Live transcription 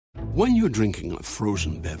When you're drinking a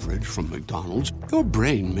frozen beverage from McDonald's, your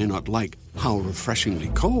brain may not like how refreshingly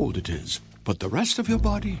cold it is. But the rest of your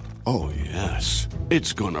body? Oh, yes.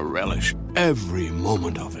 It's gonna relish every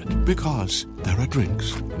moment of it. Because there are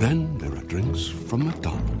drinks. Then there are drinks from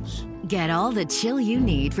McDonald's. Get all the chill you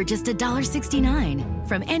need for just $1.69.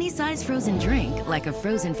 From any size frozen drink, like a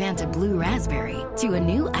frozen Fanta Blue Raspberry, to a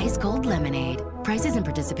new ice-cold lemonade. Prices and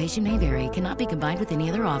participation may vary. Cannot be combined with any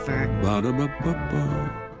other offer.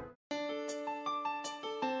 Ba-da-ba-ba-ba.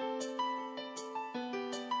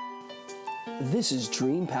 This is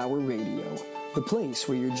Dream Power Radio, the place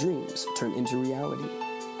where your dreams turn into reality.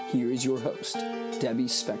 Here is your host, Debbie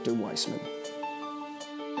Spector-Weissman.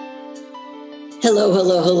 Hello,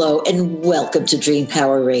 hello, hello, and welcome to Dream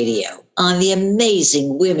Power Radio on the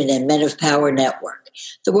amazing Women and Men of Power Network,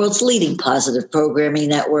 the world's leading positive programming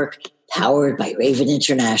network powered by Raven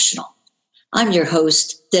International. I'm your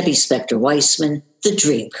host, Debbie Spector-Weissman, the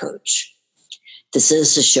Dream Coach. This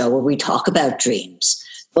is a show where we talk about dreams,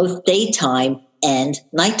 both daytime and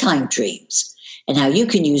nighttime dreams, and how you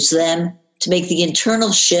can use them to make the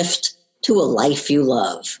internal shift to a life you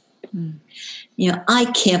love. You know, I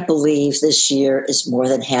can't believe this year is more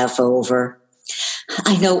than half over.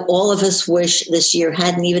 I know all of us wish this year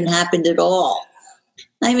hadn't even happened at all.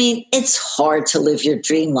 I mean, it's hard to live your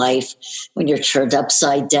dream life when you're turned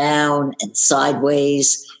upside down and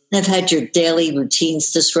sideways and have had your daily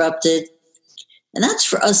routines disrupted. And that's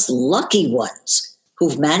for us lucky ones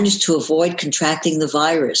who've managed to avoid contracting the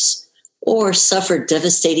virus or suffered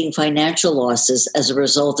devastating financial losses as a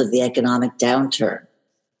result of the economic downturn.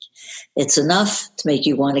 It's enough to make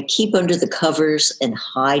you want to keep under the covers and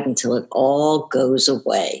hide until it all goes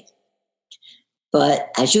away. But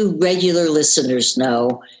as you regular listeners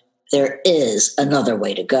know, there is another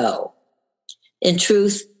way to go. In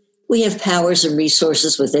truth, we have powers and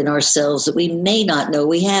resources within ourselves that we may not know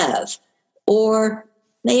we have, or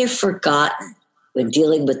may have forgotten when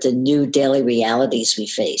dealing with the new daily realities we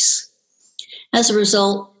face. As a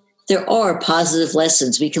result, there are positive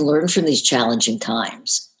lessons we can learn from these challenging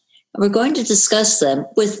times. And we're going to discuss them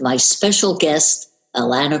with my special guest,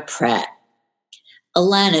 Allana Pratt.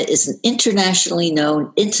 Allanna is an internationally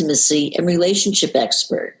known intimacy and relationship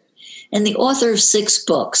expert and the author of 6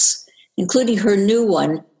 books, including her new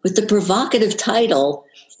one with the provocative title,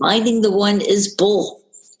 Finding the One is Bull.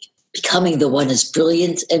 Becoming the One is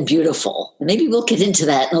Brilliant and Beautiful. And maybe we'll get into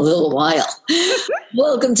that in a little while.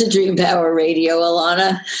 Welcome to Dream Power Radio,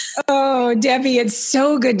 Allana. Oh, Debbie, it's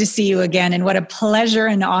so good to see you again. And what a pleasure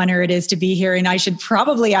and honor it is to be here. And I should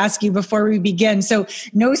probably ask you before we begin. So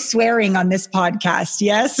no swearing on this podcast,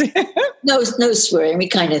 yes? No swearing. We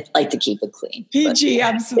kind of like to keep it clean. PG,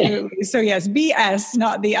 but, absolutely. So yes, BS,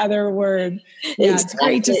 not the other word. Yeah, exactly. It's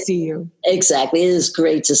great to see you. Exactly. It is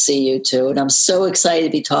great to see you too. And I'm so excited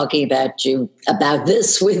to be talking about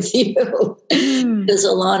this with you. Because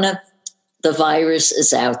Allana, the virus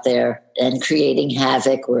is out there and creating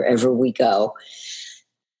havoc wherever we go.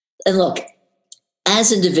 And look,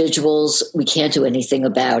 as individuals, we can't do anything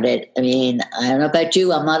about it. I mean, I don't know about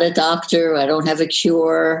you. I'm not a doctor. I don't have a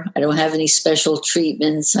cure. I don't have any special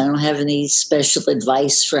treatments. I don't have any special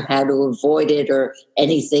advice for how to avoid it or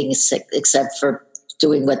anything except for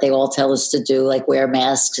doing what they all tell us to do, like wear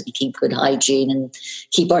masks and keep good hygiene and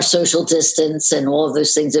keep our social distance and all of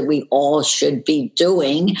those things that we all should be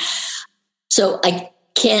doing. So I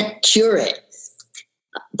can't cure it.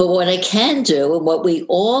 But what I can do and what we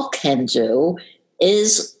all can do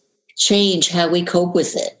is change how we cope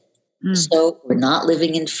with it. So we're not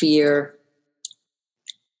living in fear.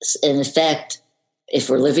 And in fact, if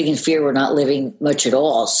we're living in fear, we're not living much at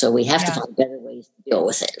all. So we have to find better ways to deal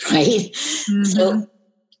with it, right? So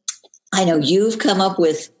I know you've come up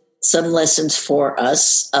with some lessons for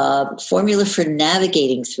us, formula for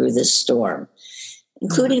navigating through this storm,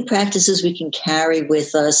 including practices we can carry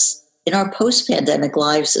with us in our post-pandemic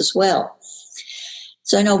lives as well.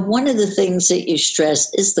 So I know one of the things that you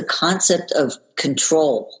stressed is the concept of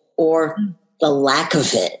control or the lack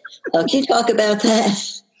of it. Can you talk about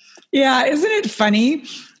that? Yeah, isn't it funny?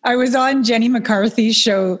 I was on Jenny McCarthy's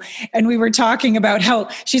show and we were talking about how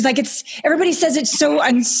she's like, everybody says it's so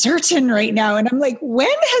uncertain right now. And I'm like, when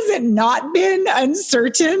has it not been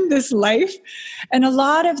uncertain, this life? And a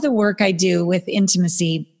lot of the work I do with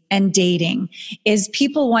intimacy and dating is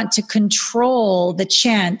people want to control the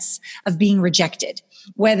chance of being rejected.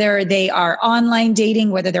 Whether they are online dating,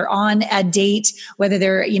 whether they're on a date, whether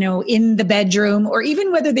they're, in the bedroom, or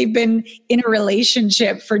even whether they've been in a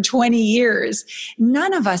relationship for 20 years,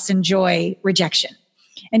 none of us enjoy rejection.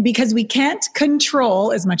 And because we can't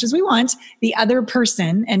control as much as we want the other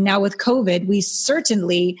person, and now with COVID, we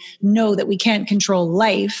certainly know that we can't control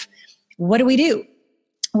life. What do?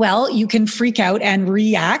 Well, you can freak out and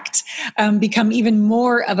react, become even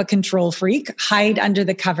more of a control freak, hide under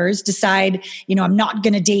the covers, decide, I'm not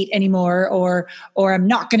going to date anymore, or I'm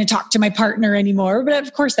not going to talk to my partner anymore. But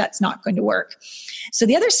of course, that's not going to work. So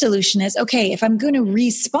the other solution is, okay, if I'm going to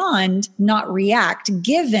respond, not react,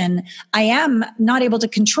 given I am not able to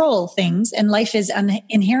control things and life is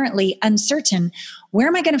inherently uncertain, where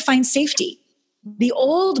am I going to find safety? The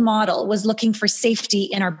old model was looking for safety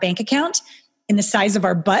in our bank account, in the size of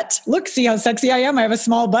our butt. Look, see how sexy I am. I have a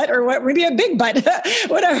small butt, or what, maybe a big butt,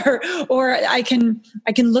 whatever. Or I can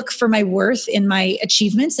look for my worth in my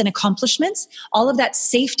achievements and accomplishments. All of that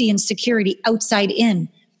safety and security outside in.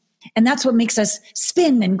 And that's what makes us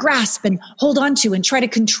spin and grasp and hold on to and try to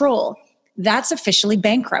control. That's officially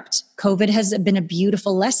bankrupt. COVID has been a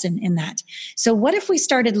beautiful lesson in that. So what if we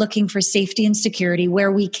started looking for safety and security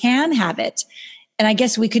where we can have it? And I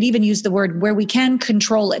guess we could even use the word where we can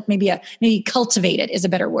control it. Maybe cultivate it is a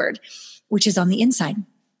better word, which is on the inside.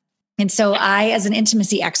 And so I, as an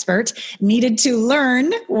intimacy expert, needed to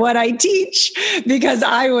learn what I teach, because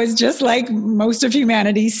I was just like most of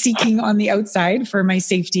humanity, seeking on the outside for my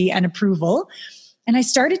safety and approval. And I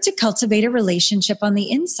started to cultivate a relationship on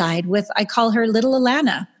the inside with, I call her little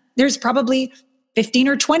Allanna. There's probably 15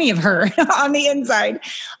 or 20 of her on the inside.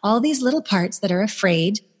 All these little parts that are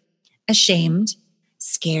afraid, ashamed,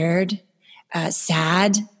 scared,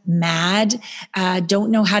 sad, mad, don't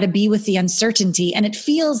know how to be with the uncertainty. And it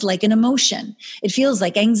feels like an emotion. It feels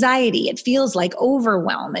like anxiety. It feels like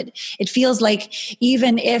overwhelm. It feels like,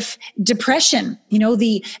 even if depression,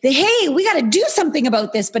 the hey, we got to do something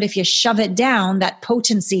about this. But if you shove it down, that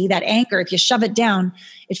potency, that anger, if you shove it down,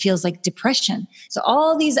 it feels like depression. So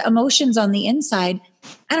all these emotions on the inside,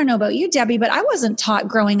 I don't know about you, Debbie, but I wasn't taught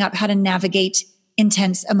growing up how to navigate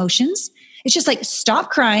intense emotions. It's just like, stop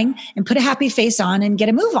crying and put a happy face on and get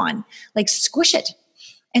a move on, like squish it.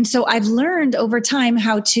 And so I've learned over time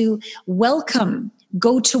how to welcome,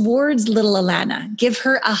 go towards little Allanna, give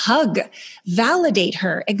her a hug, validate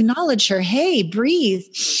her, acknowledge her. Hey, breathe.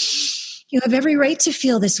 You have every right to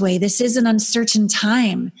feel this way. This is an uncertain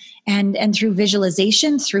time. And through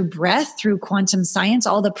visualization, through breath, through quantum science,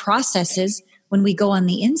 all the processes, when we go on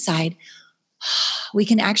the inside, we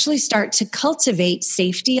can actually start to cultivate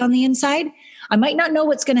safety on the inside. I might not know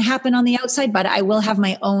what's going to happen on the outside, but I will have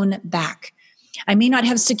my own back. I may not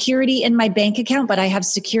have security in my bank account, but I have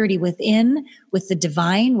security within, with the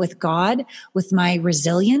divine, with God, with my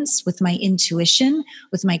resilience, with my intuition,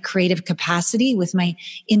 with my creative capacity, with my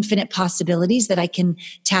infinite possibilities that I can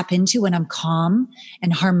tap into when I'm calm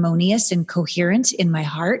and harmonious and coherent in my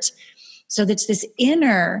heart. So that's this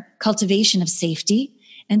inner cultivation of safety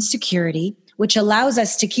and security, which allows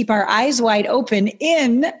us to keep our eyes wide open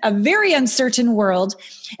in a very uncertain world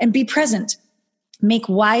and be present, make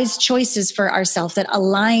wise choices for ourselves that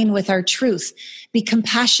align with our truth, be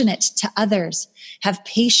compassionate to others, have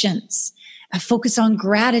patience, focus on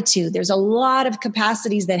gratitude. There's a lot of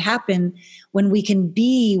capacities that happen when we can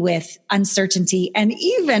be with uncertainty. And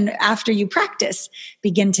even after you practice,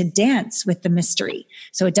 begin to dance with the mystery.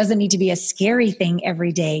 So it doesn't need to be a scary thing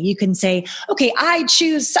every day. You can say, okay, I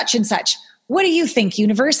choose such and such. What do you think,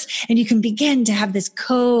 universe? And you can begin to have this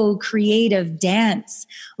co-creative dance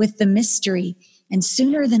with the mystery. And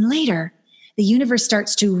sooner than later, the universe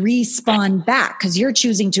starts to respawn back, because you're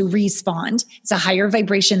choosing to respond. It's a higher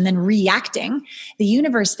vibration than reacting. The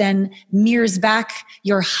universe then mirrors back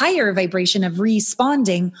your higher vibration of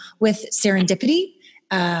responding with serendipity,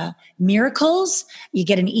 miracles. You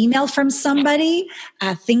get an email from somebody,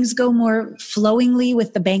 things go more flowingly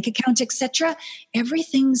with the bank account, etc.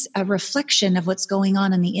 Everything's a reflection of what's going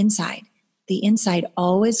on the inside. The inside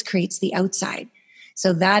always creates the outside.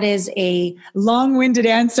 So that is a long-winded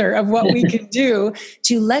answer of what we can do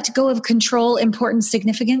to let go of control, importance,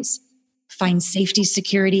 significance, find safety,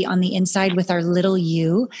 security on the inside with our little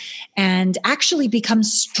you, and actually become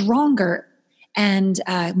stronger and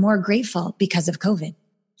more grateful because of COVID.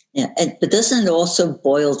 Yeah, but doesn't it also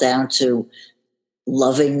boil down to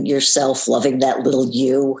loving yourself, loving that little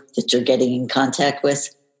you that you're getting in contact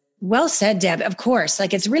with? Well said, Deb. Of course,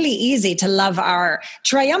 like it's really easy to love our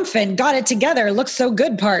triumphant, got it together, looks so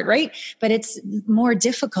good part, right? But it's more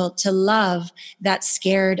difficult to love that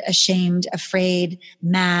scared, ashamed, afraid,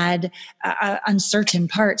 mad, uncertain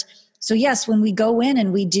part. So yes, when we go in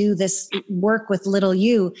and we do this work with little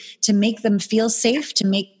you to make them feel safe, to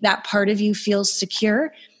make that part of you feel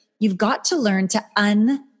secure, you've got to learn to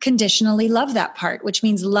unconditionally love that part, which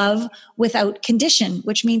means love without condition,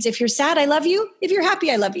 which means if you're sad, I love you. If you're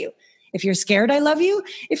happy, I love you. If you're scared, I love you.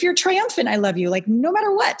 If you're triumphant, I love you. Like no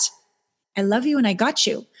matter what, I love you and I got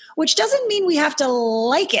you, which doesn't mean we have to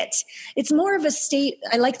like it. It's more of a state.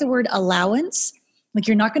 I like the word allowance. Like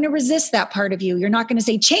you're not going to resist that part of you. You're not going to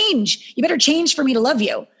say, change. You better change for me to love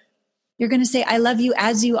you. You're going to say, I love you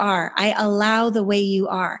as you are. I allow the way you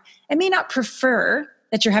are. I may not prefer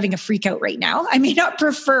that you're having a freak out right now. I may not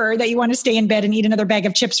prefer that you want to stay in bed and eat another bag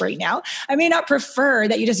of chips right now. I may not prefer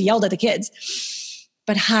that you just yelled at the kids.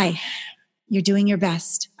 But hi, you're doing your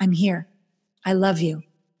best. I'm here. I love you.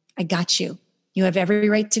 I got you. You have every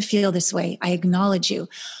right to feel this way. I acknowledge you.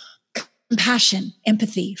 Compassion,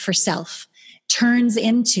 empathy for self turns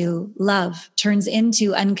into love, turns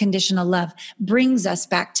into unconditional love, brings us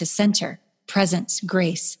back to center, presence,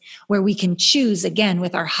 grace, where we can choose again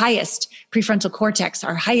with our highest prefrontal cortex,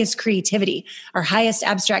 our highest creativity, our highest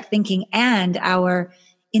abstract thinking, and our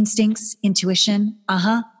instincts, intuition.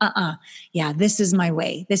 Yeah, this is my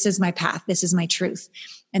way. This is my path. This is my truth.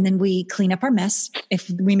 And then we clean up our mess. If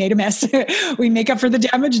we made a mess, we make up for the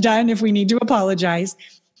damage done. If we need to apologize,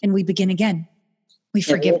 and we begin again. We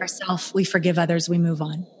forgive ourselves. We forgive others. We move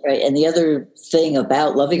on. Right. And the other thing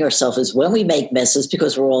about loving ourselves is when we make messes,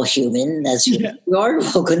 because we're all human, as humans, we are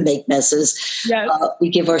all going to make messes. Yes. We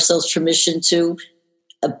give ourselves permission to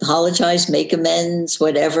apologize, make amends,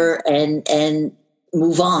 whatever, and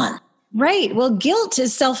move on. Right. Well, guilt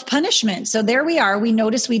is self-punishment. So there we are. We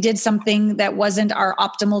notice we did something that wasn't our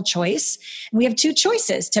optimal choice. We have two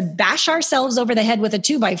choices: to bash ourselves over the head with a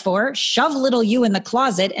 2x4, shove little you in the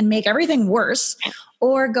closet and make everything worse,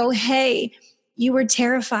 or go, hey, you were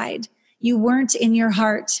terrified. You weren't in your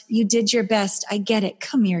heart. You did your best. I get it.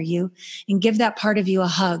 Come here, you, and give that part of you a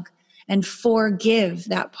hug and forgive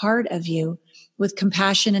that part of you with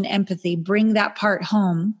compassion and empathy. Bring that part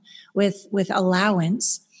home with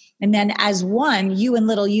allowance. And then as one, you and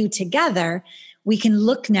little you together, we can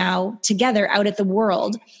look now together out at the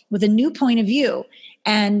world with a new point of view.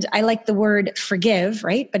 And I like the word forgive,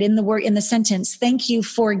 right? But in the sentence, thank you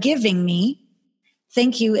for giving me.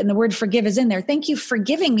 Thank you. And the word forgive is in there. Thank you for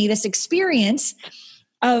giving me this experience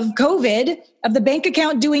of COVID, of the bank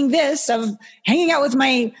account doing this, of hanging out with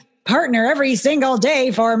my partner every single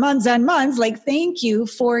day for months and months. Like, thank you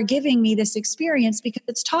for giving me this experience, because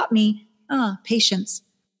it's taught me patience,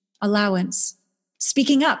 allowance,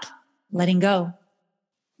 speaking up, letting go,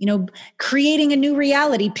 creating a new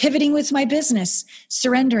reality, pivoting with my business,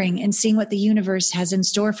 surrendering and seeing what the universe has in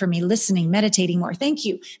store for me, listening, meditating more. Thank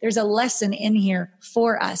you. There's a lesson in here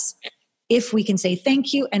for us if we can say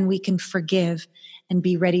thank you and we can forgive and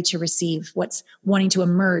be ready to receive what's wanting to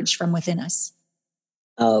emerge from within us.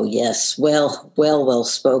 Oh, yes. Well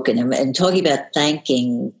spoken. And talking about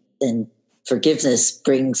thanking and forgiveness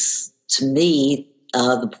brings to me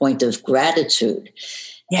the point of gratitude.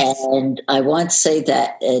 Yes. And I want to say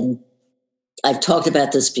that, and I've talked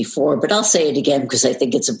about this before, but I'll say it again because I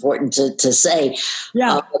think it's important to say.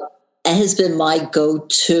 Yeah. It has been my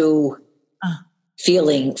go-to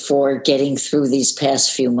feeling for getting through these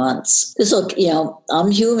past few months. Because look,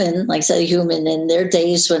 I'm human, like I said, human, and there are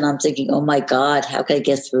days when I'm thinking, oh my God, how can I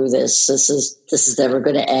get through this? This is never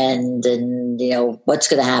going to end, and what's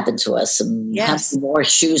going to happen to us, and how many more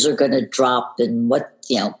shoes are going to drop, and what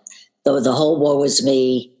the whole woe is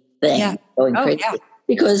me thing going crazy. Yeah.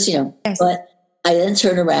 Because but I then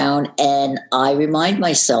turn around and I remind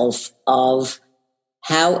myself of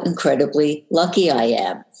how incredibly lucky I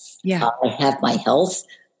am. Yeah. I have my health.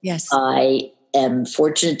 Yes. I am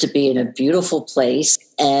fortunate to be in a beautiful place,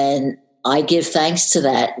 and I give thanks to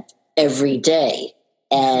that every day.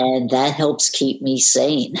 And that helps keep me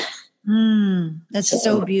sane. That's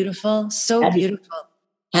so beautiful. So beautiful.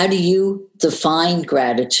 How do you define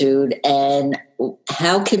gratitude, and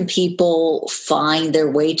how can people find their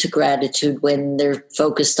way to gratitude when they're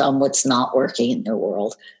focused on what's not working in their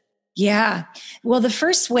world? Yeah. Well, the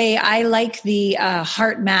first way, I like the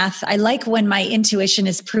heart math. I like when my intuition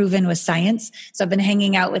is proven with science. So I've been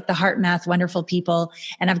hanging out with the heart math, wonderful people,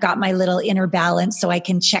 and I've got my little inner balance so I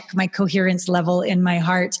can check my coherence level in my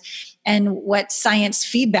heart. And what science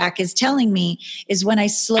feedback is telling me is when I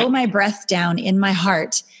slow my breath down in my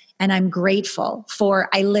heart, and I'm grateful for,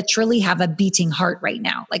 I literally have a beating heart right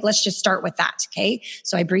now. Like, let's just start with that. Okay.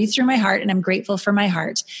 So I breathe through my heart and I'm grateful for my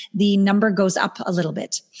heart. The number goes up a little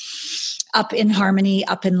bit, up in harmony,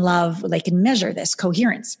 up in love. They can measure this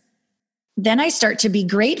coherence. Then I start to be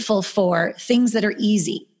grateful for things that are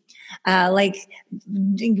easy. like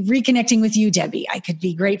reconnecting with you, Debbie. I could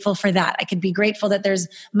be grateful for that. I could be grateful that there's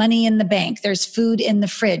money in the bank, there's food in the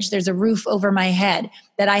fridge, there's a roof over my head,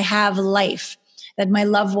 that I have life, that my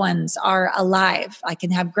loved ones are alive. I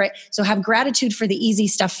can have have gratitude for the easy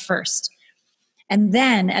stuff first. And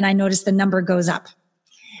I notice the number goes up.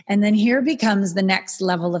 And then here becomes the next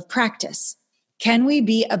level of practice. Can we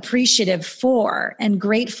be appreciative for and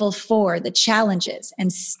grateful for the challenges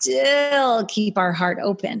and still keep our heart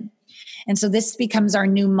open? And so this becomes our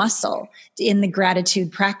new muscle in the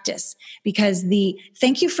gratitude practice, because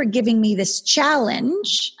thank you for giving me this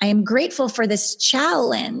challenge. I am grateful for this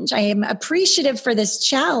challenge. I am appreciative for this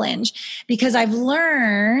challenge because I've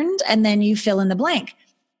learned, and then you fill in the blank,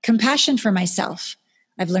 compassion for myself.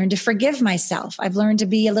 I've learned to forgive myself. I've learned to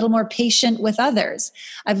be a little more patient with others.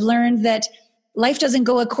 I've learned that life doesn't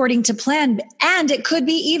go according to plan, and it could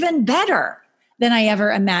be even better than I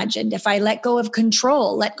ever imagined if I let go of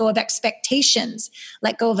control, let go of expectations,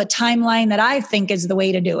 let go of a timeline that I think is the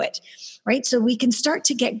way to do it, right? So we can start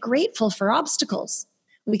to get grateful for obstacles.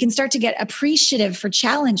 We can start to get appreciative for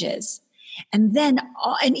challenges, and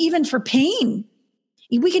even for pain.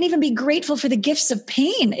 We can even be grateful for the gifts of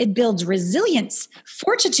pain. It builds resilience,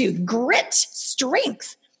 fortitude, grit,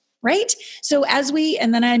 strength, right? So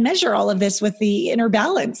and then I measure all of this with the inner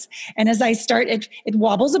balance. And as I start, it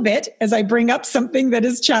wobbles a bit as I bring up something that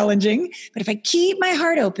is challenging. But if I keep my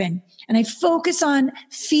heart open and I focus on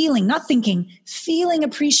feeling, not thinking, feeling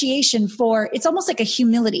appreciation for, it's almost like a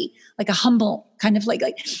humility, like a humble kind of like,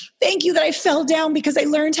 thank you that I fell down because I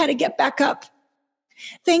learned how to get back up.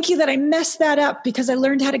 Thank you that I messed that up because I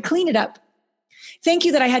learned how to clean it up. Thank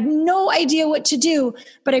you that I had no idea what to do,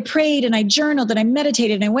 but I prayed and I journaled and I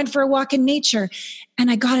meditated and I went for a walk in nature and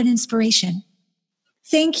I got an inspiration.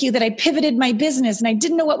 Thank you that I pivoted my business and I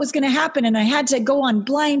didn't know what was going to happen and I had to go on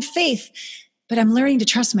blind faith, but I'm learning to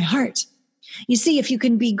trust my heart. You see, if you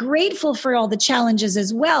can be grateful for all the challenges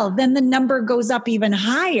as well, then the number goes up even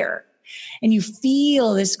higher and you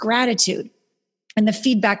feel this gratitude. And the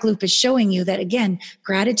feedback loop is showing you that, again,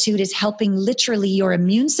 gratitude is helping literally your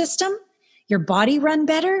immune system, your body run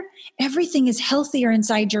better. Everything is healthier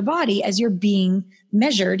inside your body as you're being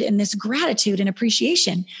measured in this gratitude and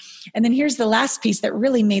appreciation. And then here's the last piece that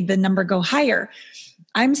really made the number go higher.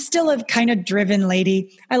 I'm still a kind of driven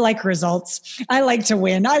lady. I like results. I like to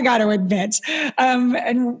win. I got to admit.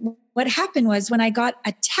 And what happened was when I got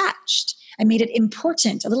attached, I made it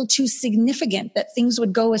important, a little too significant that things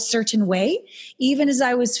would go a certain way, even as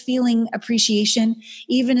I was feeling appreciation,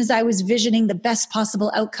 even as I was visioning the best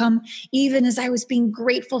possible outcome, even as I was being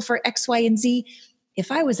grateful for X, Y, and Z.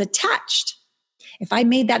 If I was attached, if I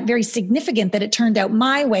made that very significant that it turned out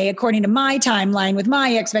my way, according to my timeline with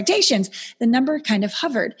my expectations, the number kind of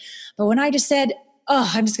hovered. But when I just said,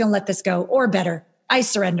 I'm just going to let this go, or better, I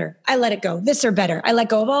surrender. I let it go. This or better. I let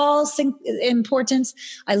go of all importance.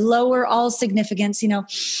 I lower all significance.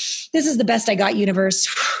 This is the best I got, universe.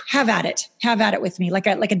 Have at it. Have at it with me, like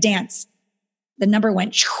a dance. The number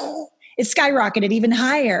went, it skyrocketed even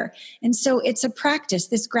higher. And so it's a practice.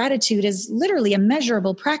 This gratitude is literally a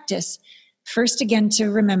measurable practice. First, again, to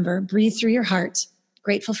remember, breathe through your heart,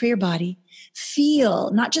 grateful for your body. Feel,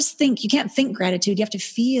 not just think. You can't think gratitude. You have to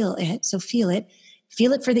feel it. So feel it.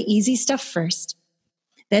 Feel it for the easy stuff first.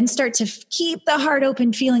 Then start to keep the heart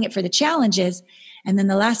open, feeling it for the challenges. And then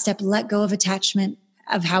the last step, let go of attachment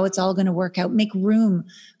of how it's all going to work out. Make room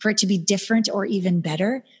for it to be different or even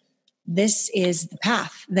better. This is the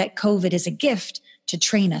path that COVID is a gift to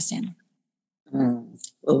train us in.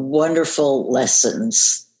 Wonderful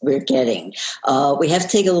lessons we're getting. We have to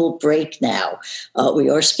take a little break now. We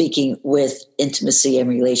are speaking with intimacy and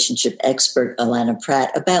relationship expert Allana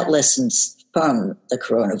Pratt about lessons from the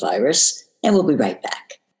coronavirus, and we'll be right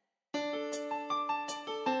back.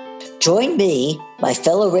 Join me, my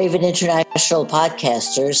fellow Raven International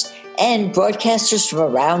podcasters, and broadcasters from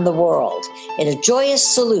around the world in a joyous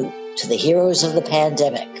salute to the heroes of the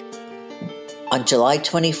pandemic. On July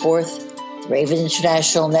 24th, the Raven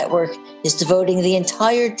International Network is devoting the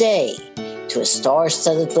entire day to a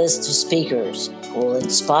star-studded list of speakers who will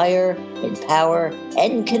inspire, empower,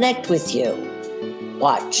 and connect with you.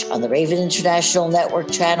 Watch on the Raven International Network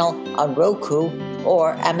channel on Roku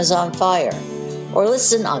or Amazon Fire, or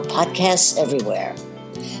listen on podcasts everywhere.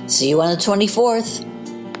 See you on the 24th.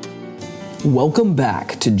 Welcome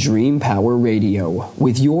back to Dream Power Radio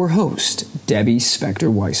with your host, Debbie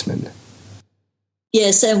Spector-Weissman.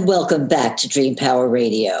 Yes, and welcome back to Dream Power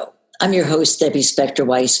Radio. I'm your host, Debbie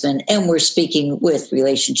Spector-Weissman, and we're speaking with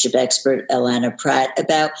relationship expert Allana Pratt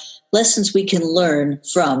about lessons we can learn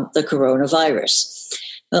from the coronavirus.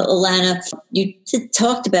 Well, Allanna, you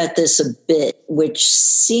talked about this a bit, which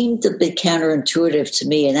seemed a bit counterintuitive to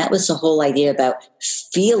me, and that was the whole idea about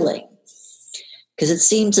feeling. Because it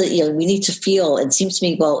seems that we need to feel. It seems to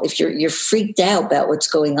me, well, if you're freaked out about what's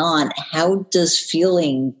going on, how does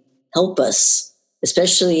feeling help us,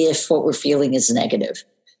 especially if what we're feeling is negative?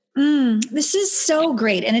 This is so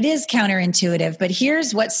great, and it is counterintuitive. But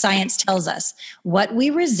here's what science tells us: what we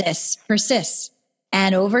resist persists,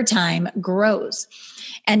 and over time grows.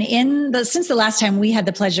 And since the last time we had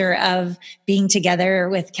the pleasure of being together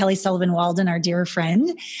with Kelly Sullivan Walden, our dear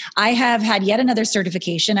friend, I have had yet another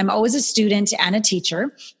certification. I'm always a student and a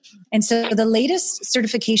teacher. And so the latest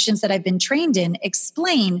certifications that I've been trained in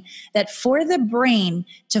explain that for the brain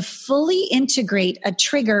to fully integrate a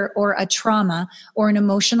trigger or a trauma or an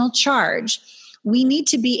emotional charge, we need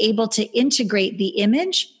to be able to integrate the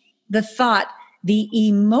image, the thought, the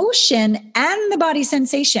emotion, and the body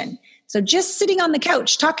sensation. So just sitting on the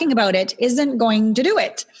couch talking about it isn't going to do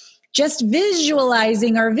it. Just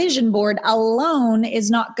visualizing our vision board alone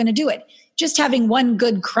is not going to do it. Just having one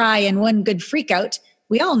good cry and one good freak out,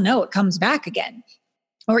 we all know it comes back again.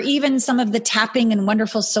 Or even some of the tapping and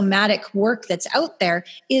wonderful somatic work that's out there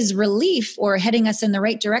is relief or heading us in the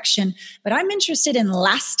right direction. But I'm interested in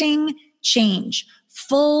lasting change,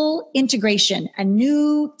 full integration, a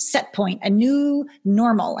new set point, a new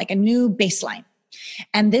normal, like a new baseline.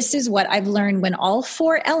 And this is what I've learned: when all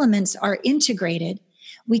four elements are integrated,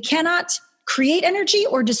 we cannot create energy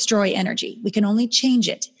or destroy energy. We can only change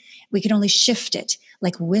it. We can only shift it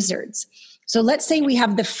like wizards. So let's say we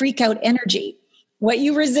have the freak out energy. What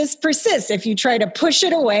you resist persists. If you try to push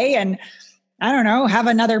it away and, I don't know, have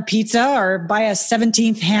another pizza or buy a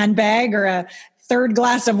 17th handbag or a third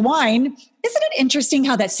glass of wine, isn't it interesting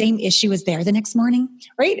how that same issue is there the next morning,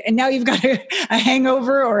 right? And now you've got a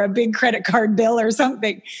hangover or a big credit card bill or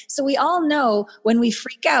something. So we all know when we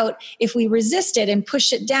freak out, if we resist it and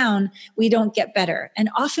push it down, we don't get better. And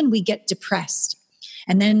often we get depressed.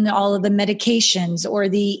 And then all of the medications or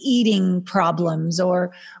the eating problems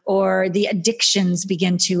or the addictions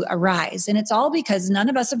begin to arise. And it's all because none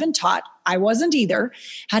of us have been taught, I wasn't either,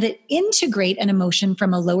 how to integrate an emotion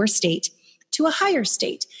from a lower state to a higher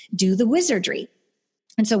state, do the wizardry.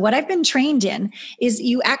 And so what I've been trained in is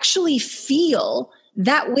you actually feel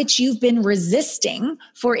that which you've been resisting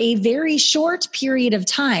for a very short period of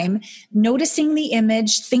time, noticing the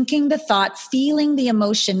image, thinking the thought, feeling the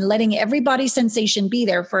emotion, letting every body sensation be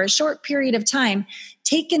there for a short period of time,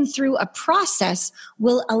 taken through a process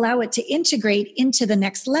will allow it to integrate into the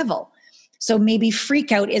next level. So maybe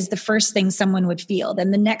freak out is the first thing someone would feel. Then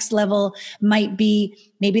the next level might be,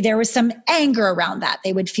 maybe there was some anger around that.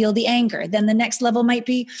 They would feel the anger. Then the next level might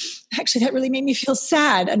be, actually, that really made me feel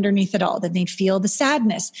sad underneath it all. Then they'd feel the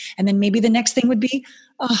sadness. And then maybe the next thing would be,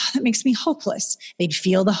 oh, that makes me hopeless. They'd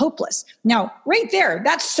feel the hopeless. Now, right there,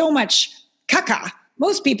 that's so much caca.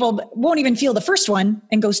 Most people won't even feel the first one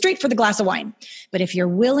and go straight for the glass of wine. But if you're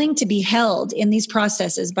willing to be held in these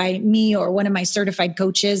processes by me or one of my certified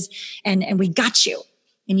coaches, and we got you,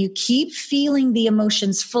 and you keep feeling the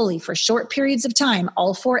emotions fully for short periods of time,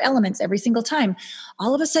 all four elements every single time,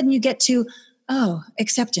 all of a sudden you get to, oh,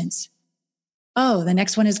 acceptance. Oh, the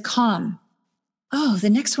next one is calm. Oh, the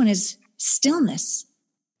next one is stillness,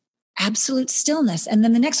 absolute stillness. And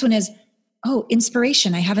then the next one is, oh,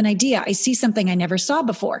 inspiration. I have an idea. I see something I never saw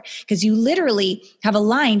before. Because you literally have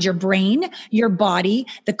aligned your brain, your body,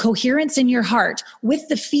 the coherence in your heart with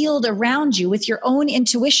the field around you, with your own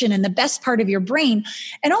intuition and the best part of your brain.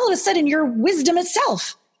 And all of a sudden, your wisdom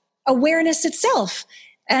itself, awareness itself.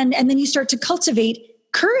 And then you start to cultivate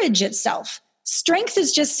courage itself. Strength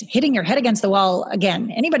is just hitting your head against the wall again.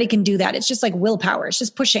 Anybody can do that. It's just like willpower. It's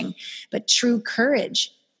just pushing. But true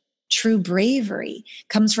courage, true bravery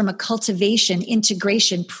comes from a cultivation,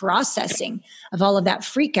 integration, processing of all of that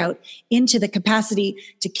freak out into the capacity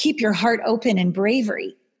to keep your heart open and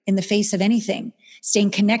bravery in the face of anything, staying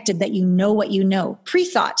connected that you know what you know.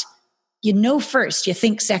 Pre-thought, you know first, you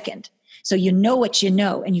think second. So you know what you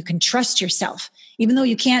know, and you can trust yourself. Even though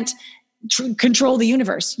you can't control the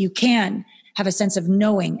universe, you can have a sense of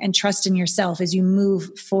knowing and trust in yourself as you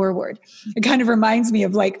move forward. It kind of reminds me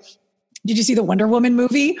of like, did you see the Wonder Woman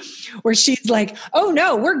movie where she's like, oh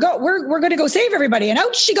no, we're going to go save everybody. And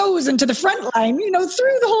out she goes into the front line, through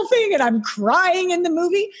the whole thing. And I'm crying in the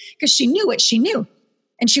movie because she knew what she knew.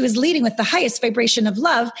 And she was leading with the highest vibration of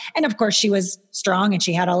love. And of course she was strong and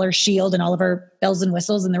she had all her shield and all of her bells and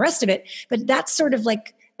whistles and the rest of it. But that's sort of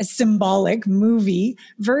like a symbolic movie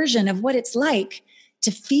version of what it's like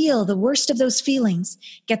to feel the worst of those feelings,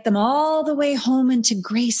 get them all the way home into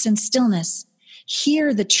grace and stillness.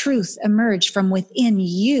 Hear the truth emerge from within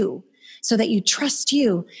you. so that you trust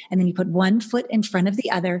you. And then you put one foot in front of the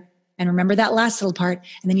other. And remember that last little part.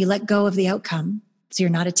 And then you let go of the outcome. So you're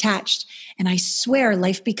not attached. And I swear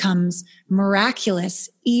life becomes miraculous,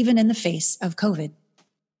 even in the face of COVID.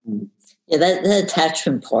 Yeah, that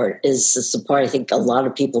attachment part is the part I think a lot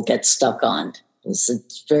of people get stuck on.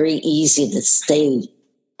 It's very easy to stay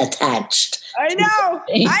attached. I know.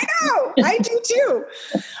 I do too.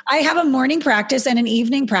 I have a morning practice and an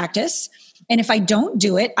evening practice. And if I don't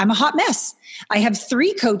do it, I'm a hot mess. I have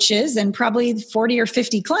 3 coaches and probably 40 or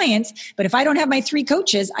 50 clients. But if I don't have my 3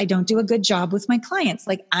 coaches, I don't do a good job with my clients.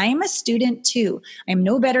 Like, I'm a student too. I'm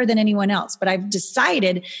no better than anyone else. But I've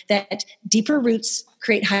decided that deeper roots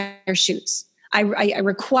create higher shoots. I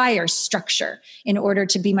require structure in order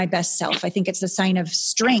to be my best self. I think it's a sign of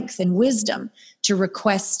strength and wisdom to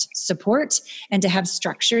request support and to have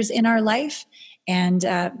structures in our life. And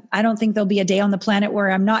I don't think there'll be a day on the planet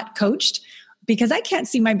where I'm not coached, because I can't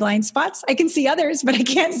see my blind spots. I can see others, but I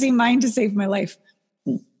can't see mine to save my life.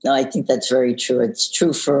 No, I think that's very true. It's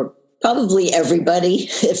true for probably everybody,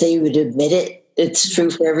 if they would admit it. It's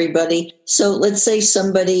true for everybody. So let's say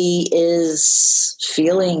somebody is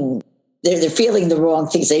feeling, they're feeling the wrong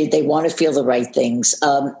things. They want to feel the right things.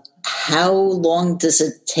 How long does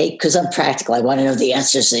it take? Because I'm practical. I want to know the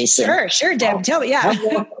answers. They say. Sure, Deb. Tell me. Yeah.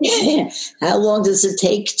 How long does it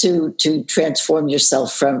take to transform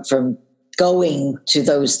yourself from going to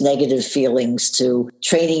those negative feelings to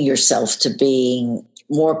training yourself to being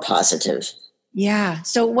more positive? Yeah.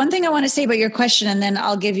 So one thing I want to say about your question, and then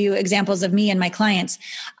I'll give you examples of me and my clients.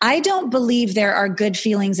 I don't believe there are good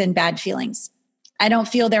feelings and bad feelings. I don't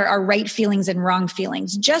feel there are right feelings and wrong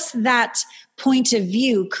feelings. Just that point of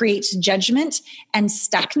view creates judgment and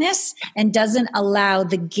stuckness and doesn't allow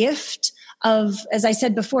the gift of, as I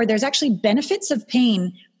said before, there's actually benefits of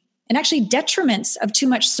pain and actually detriments of too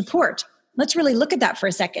much support. Let's really look at that for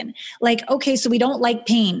a second. Like, okay, so we don't like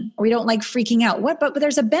pain or we don't like freaking out. But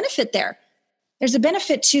there's a benefit there. There's a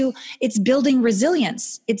benefit to, it's building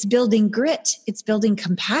resilience. It's building grit. It's building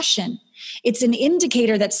compassion. It's an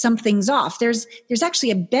indicator that something's off. There's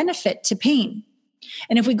actually a benefit to pain.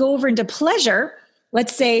 And if we go over into pleasure,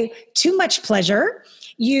 let's say too much pleasure,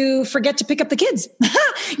 you forget to pick up the kids.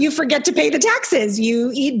 You forget to pay the taxes.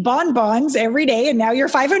 You eat bonbons every day and now you're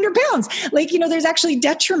 500 pounds. Like, there's actually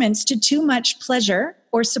detriments to too much pleasure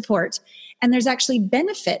or support. And there's actually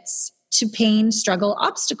benefits to pain, struggle,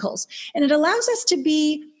 obstacles. And it allows us to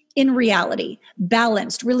be in reality,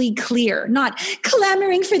 balanced, really clear, not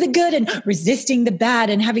clamoring for the good and resisting the bad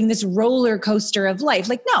and having this roller coaster of life.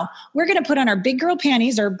 Like, no, we're going to put on our big girl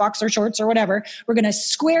panties or boxer shorts or whatever. We're going to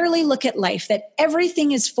squarely look at life, that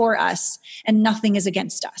everything is for us and nothing is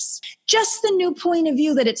against us. Just the new point of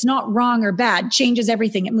view that it's not wrong or bad changes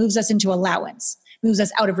everything. It moves us into allowance, moves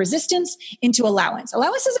us out of resistance into allowance.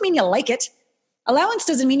 Allowance doesn't mean you like it. Allowance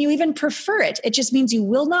doesn't mean you even prefer it. It just means you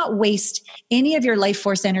will not waste any of your life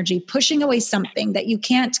force energy pushing away something that you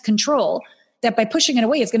can't control, that by pushing it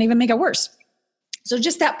away, it's going to even make it worse. So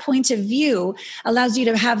just that point of view allows you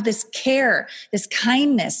to have this care, this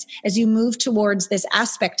kindness as you move towards this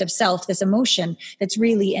aspect of self, this emotion that's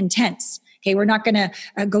really intense. Okay, we're not going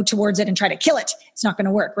to go towards it and try to kill it. It's not going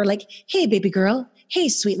to work. We're like, hey, baby girl. Hey,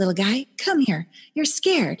 sweet little guy, come here. You're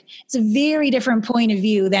scared. It's a very different point of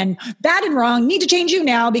view than bad and wrong, need to change you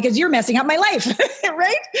now because you're messing up my life,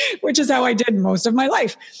 right? Which is how I did most of my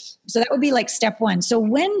life. So that would be like step 1. So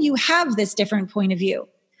when you have this different point of view,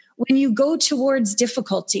 when you go towards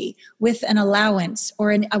difficulty with an allowance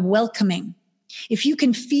or a welcoming, if you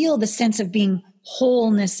can feel the sense of being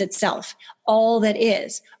wholeness itself, all that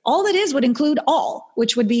is would include all,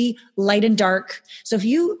 which would be light and dark. So if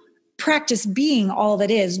you practice being all that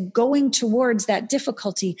is, going towards that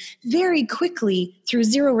difficulty very quickly through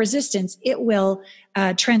zero resistance, it will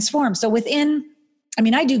transform. So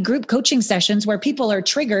I do group coaching sessions where people are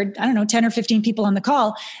triggered, 10 or 15 people on the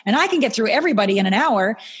call, and I can get through everybody in an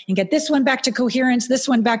hour and get this one back to coherence, this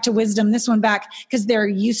one back to wisdom, this one back, because they're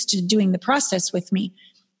used to doing the process with me.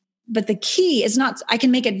 But the key is not, I can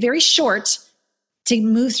make it very short to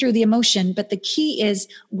move through the emotion. But the key is,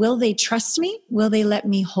 will they trust me? Will they let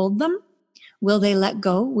me hold them? Will they let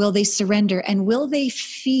go? Will they surrender? And will they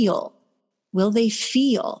feel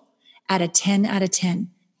at a 10 out of 10?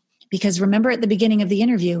 Because remember at the beginning of the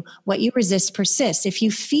interview, what you resist persists. If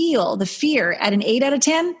you feel the fear at an 8 out of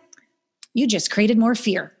 10, you just created more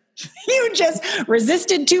fear. You just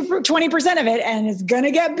resisted 20% of it, and it's going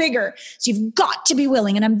to get bigger. So you've got to be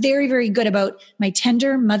willing. And I'm very, very good about my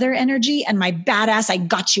tender mother energy and my badass, I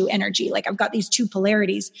got you energy. Like I've got these 2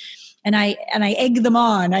 polarities, and I egg them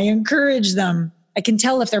on. I encourage them. I can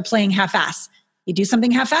tell if they're playing half-ass. You do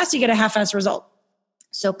something half-ass, you get a half-ass result.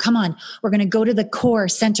 So come on, we're going to go to the core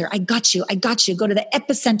center. I got you. Go to the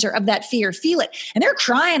epicenter of that fear. Feel it. And they're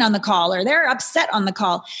crying on the call or they're upset on the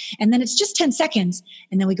call. And then it's just 10 seconds.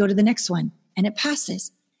 And then we go to the next one and it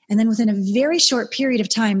passes. And then within a very short period of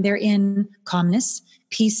time, they're in calmness,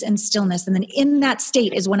 peace, and stillness. And then in that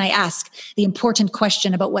state is when I ask the important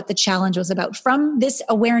question about what the challenge was about. From this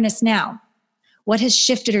awareness now, what has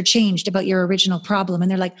shifted or changed about your original problem?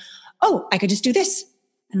 And they're like, oh, I could just do this.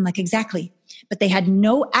 And I'm like, exactly. But they had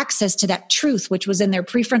no access to that truth, which was in their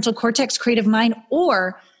prefrontal cortex, creative mind,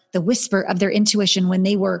 or the whisper of their intuition when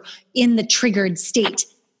they were in the triggered state.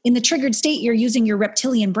 In the triggered state, you're using your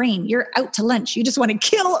reptilian brain. You're out to lunch. You just want to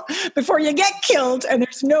kill before you get killed. And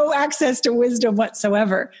there's no access to wisdom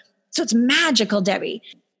whatsoever. So it's magical, Debbie.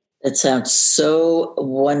 That sounds so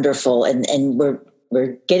wonderful. And we're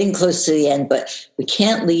getting close to the end, but we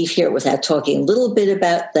can't leave here without talking a little bit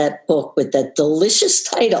about that book with that delicious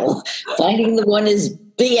title, Finding the One is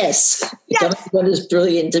BS. Becoming the One is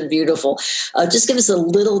Brilliant and Beautiful. Just give us a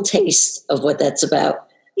little taste of what that's about.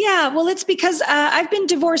 Yeah, well, it's because I've been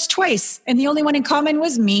divorced twice, and the only one in common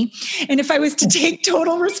was me. And if I was to take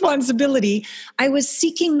total responsibility, I was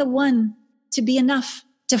seeking the one to be enough,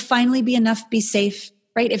 to finally be enough, be safe,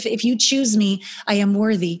 right? If you choose me, I am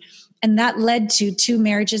worthy. And that led to 2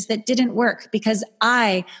 marriages that didn't work because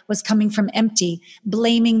I was coming from empty,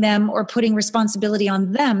 blaming them or putting responsibility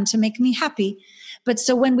on them to make me happy. But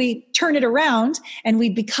so when we turn it around and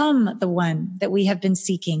we become the one that we have been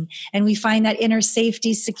seeking, and we find that inner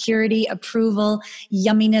safety, security, approval,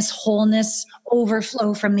 yumminess, wholeness,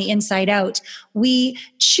 overflow from the inside out, we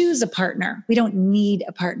choose a partner. We don't need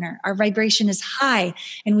a partner. Our vibration is high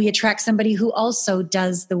and we attract somebody who also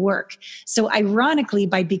does the work. So ironically,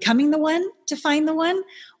 by becoming the one to find the one,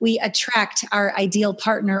 we attract our ideal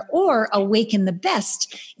partner or awaken the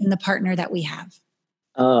best in the partner that we have.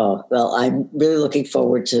 Oh, well, I'm really looking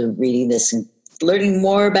forward to reading this and learning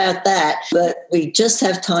more about that. But we just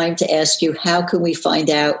have time to ask you, how can we find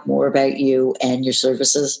out more about you and your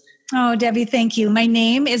services? Oh, Debbie, thank you. My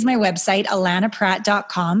name is my website,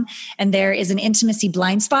 allanapratt.com, and there is an intimacy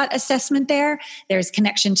blind spot assessment there. There's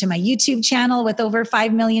connection to my YouTube channel with over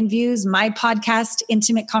 5 million views, my podcast,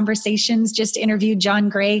 Intimate Conversations, just interviewed John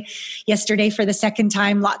Gray yesterday for the 2nd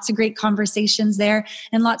time. Lots of great conversations there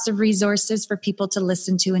and lots of resources for people to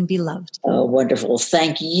listen to and be loved. Oh, wonderful.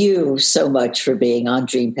 Thank you so much for being on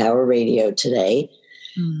Dream Power Radio today.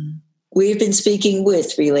 We've been speaking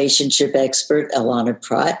with relationship expert Allana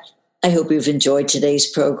Pratt. I hope you've enjoyed today's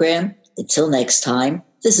program. Until next time,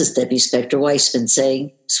 this is Debbie Spector-Weissman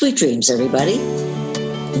saying, sweet dreams, everybody.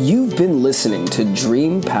 You've been listening to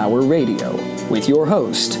Dream Power Radio with your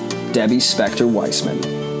host, Debbie Spector-Weissman.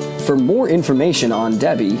 For more information on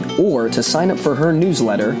Debbie or to sign up for her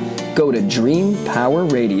newsletter, go to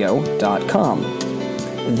dreampowerradio.com.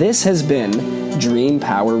 This has been Dream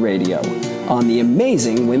Power Radio on the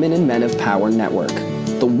amazing Women and Men of Power Network,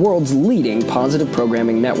 the world's leading positive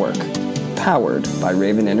programming network, powered by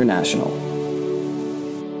Raven International.